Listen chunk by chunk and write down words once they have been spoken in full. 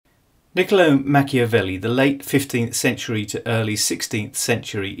Niccolo Machiavelli, the late 15th century to early 16th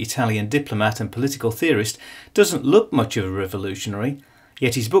century Italian diplomat and political theorist, doesn't look much of a revolutionary,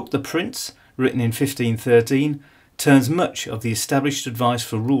 yet his book The Prince, written in 1513, turns much of the established advice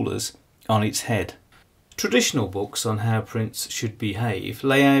for rulers on its head. Traditional books on how a prince should behave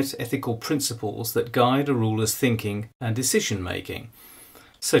lay out ethical principles that guide a ruler's thinking and decision making,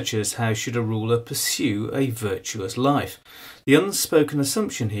 such as how should a ruler pursue a virtuous life. The unspoken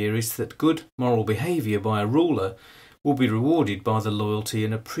assumption here is that good moral behaviour by a ruler will be rewarded by the loyalty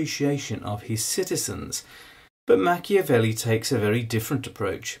and appreciation of his citizens. But Machiavelli takes a very different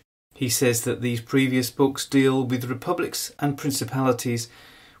approach. He says that these previous books deal with republics and principalities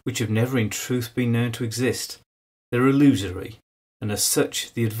which have never in truth been known to exist. They're illusory, and as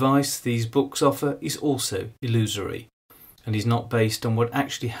such the advice these books offer is also illusory, and is not based on what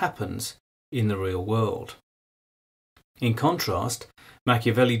actually happens in the real world. In contrast,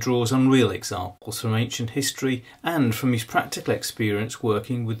 Machiavelli draws on real examples from ancient history and from his practical experience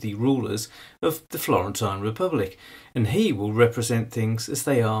working with the rulers of the Florentine Republic, and he will represent things as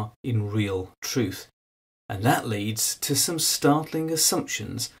they are in real truth. And that leads to some startling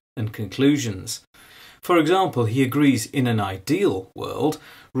assumptions and conclusions. For example, he agrees in an ideal world,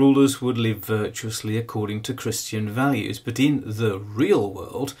 rulers would live virtuously according to Christian values, but in the real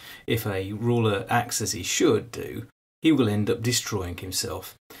world, if a ruler acts as he should do, he will end up destroying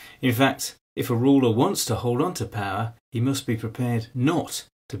himself. In fact, if a ruler wants to hold on to power, he must be prepared not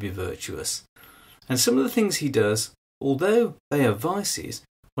to be virtuous. And some of the things he does, although they are vices,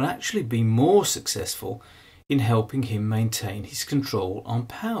 will actually be more successful in helping him maintain his control on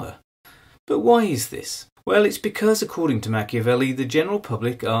power. But why is this? Well, it's because, according to Machiavelli, the general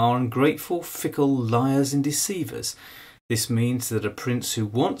public are ungrateful, fickle liars and deceivers. This means that a prince who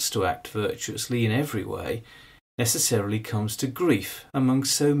wants to act virtuously in every way necessarily comes to grief among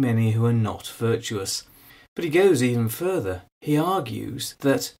so many who are not virtuous. But he goes even further. He argues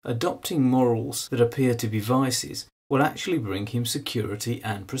that adopting morals that appear to be vices will actually bring him security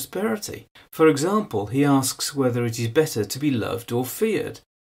and prosperity. For example, he asks whether it is better to be loved or feared.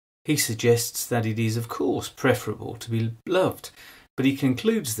 He suggests that it is, of course, preferable to be loved, but he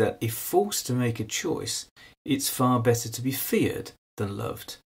concludes that if forced to make a choice, it's far better to be feared than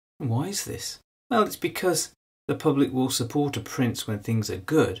loved. And why is this? Well, it's because the public will support a prince when things are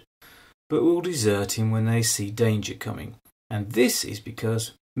good, but will desert him when they see danger coming. And this is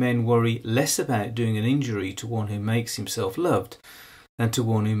because men worry less about doing an injury to one who makes himself loved than to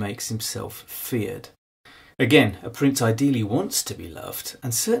one who makes himself feared. Again, a prince ideally wants to be loved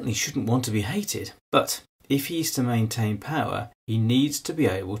and certainly shouldn't want to be hated, but if he is to maintain power, he needs to be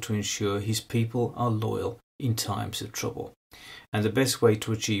able to ensure his people are loyal in times of trouble. And the best way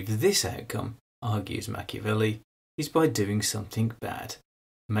to achieve this outcome, argues Machiavelli, is by doing something bad,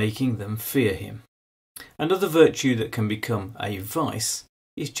 making them fear him. Another virtue that can become a vice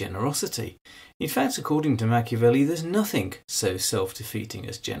is generosity. In fact, according to Machiavelli, there's nothing so self-defeating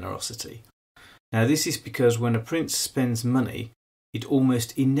as generosity. Now, this is because when a prince spends money, it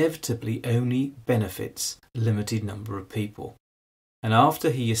almost inevitably only benefits a limited number of people. And after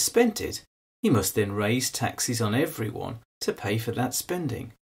he has spent it, he must then raise taxes on everyone to pay for that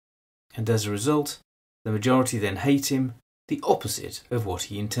spending. And as a result, the majority then hate him, the opposite of what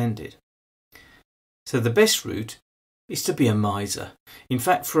he intended. So the best route is to be a miser. In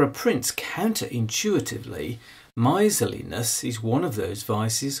fact, for a prince, counterintuitively, miserliness is one of those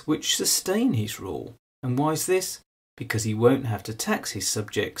vices which sustain his rule. And why is this? Because he won't have to tax his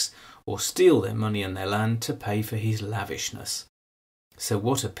subjects or steal their money and their land to pay for his lavishness. So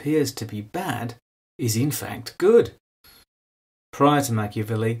what appears to be bad is in fact good. Prior to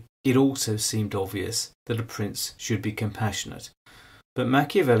Machiavelli, it also seemed obvious that a prince should be compassionate. But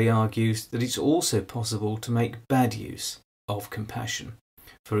Machiavelli argues that it's also possible to make bad use of compassion.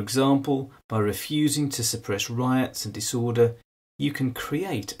 For example, by refusing to suppress riots and disorder, you can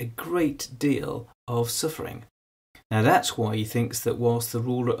create a great deal of suffering. Now that's why he thinks that whilst the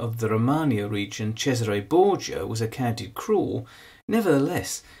ruler of the Romagna region, Cesare Borgia, was accounted cruel,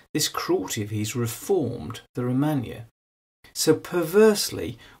 nevertheless this cruelty of his reformed the Romagna. So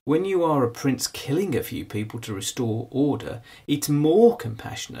perversely, when you are a prince killing a few people to restore order, it's more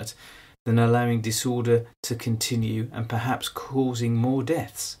compassionate than allowing disorder to continue and perhaps causing more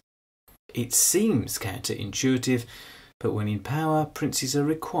deaths. It seems counterintuitive, but when in power, princes are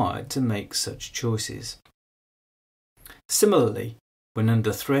required to make such choices. Similarly, when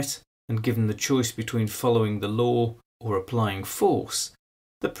under threat and given the choice between following the law or applying force,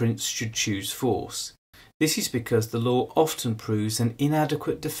 the prince should choose force. This is because the law often proves an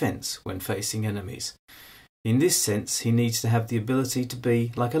inadequate defence when facing enemies. In this sense, he needs to have the ability to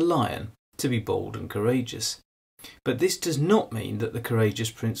be like a lion, to be bold and courageous. But this does not mean that the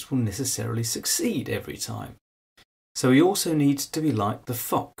courageous prince will necessarily succeed every time. So he also needs to be like the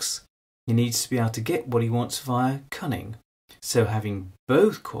fox. He needs to be able to get what he wants via cunning. So having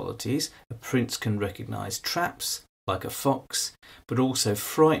both qualities, a prince can recognise traps, like a fox, but also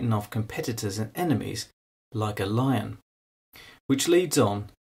frighten off competitors and enemies, like a lion. Which leads on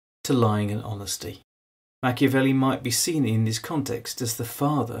to lying and honesty. Machiavelli might be seen in this context as the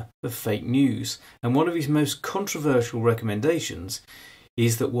father of fake news, and one of his most controversial recommendations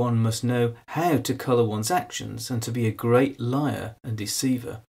is that one must know how to colour one's actions and to be a great liar and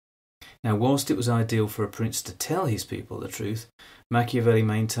deceiver. Now, whilst it was ideal for a prince to tell his people the truth, Machiavelli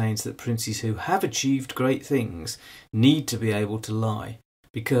maintains that princes who have achieved great things need to be able to lie,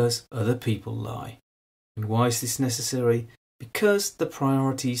 because other people lie. And why is this necessary? Because the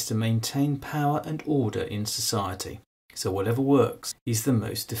priority is to maintain power and order in society, so whatever works is the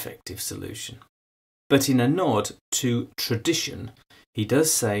most effective solution. But in a nod to tradition, he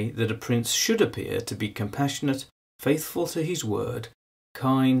does say that a prince should appear to be compassionate, faithful to his word,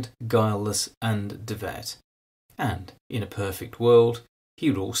 kind, guileless and devout. And in a perfect world,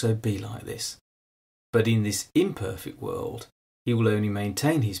 he would also be like this. But in this imperfect world, he will only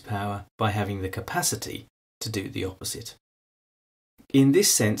maintain his power by having the capacity to do the opposite. In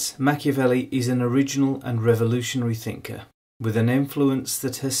this sense, Machiavelli is an original and revolutionary thinker, with an influence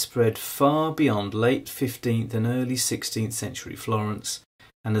that has spread far beyond late 15th and early 16th century Florence,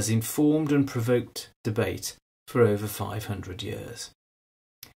 and has informed and provoked debate for over 500 years.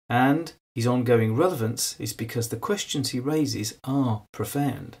 And his ongoing relevance is because the questions he raises are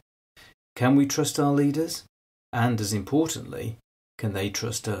profound. Can we trust our leaders? And as importantly, can they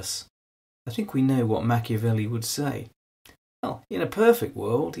trust us? I think we know what Machiavelli would say. Well, in a perfect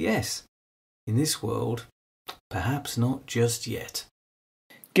world, yes. In this world, perhaps not just yet.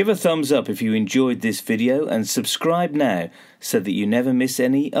 Give a thumbs up if you enjoyed this video and subscribe now so that you never miss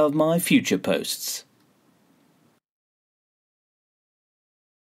any of my future posts.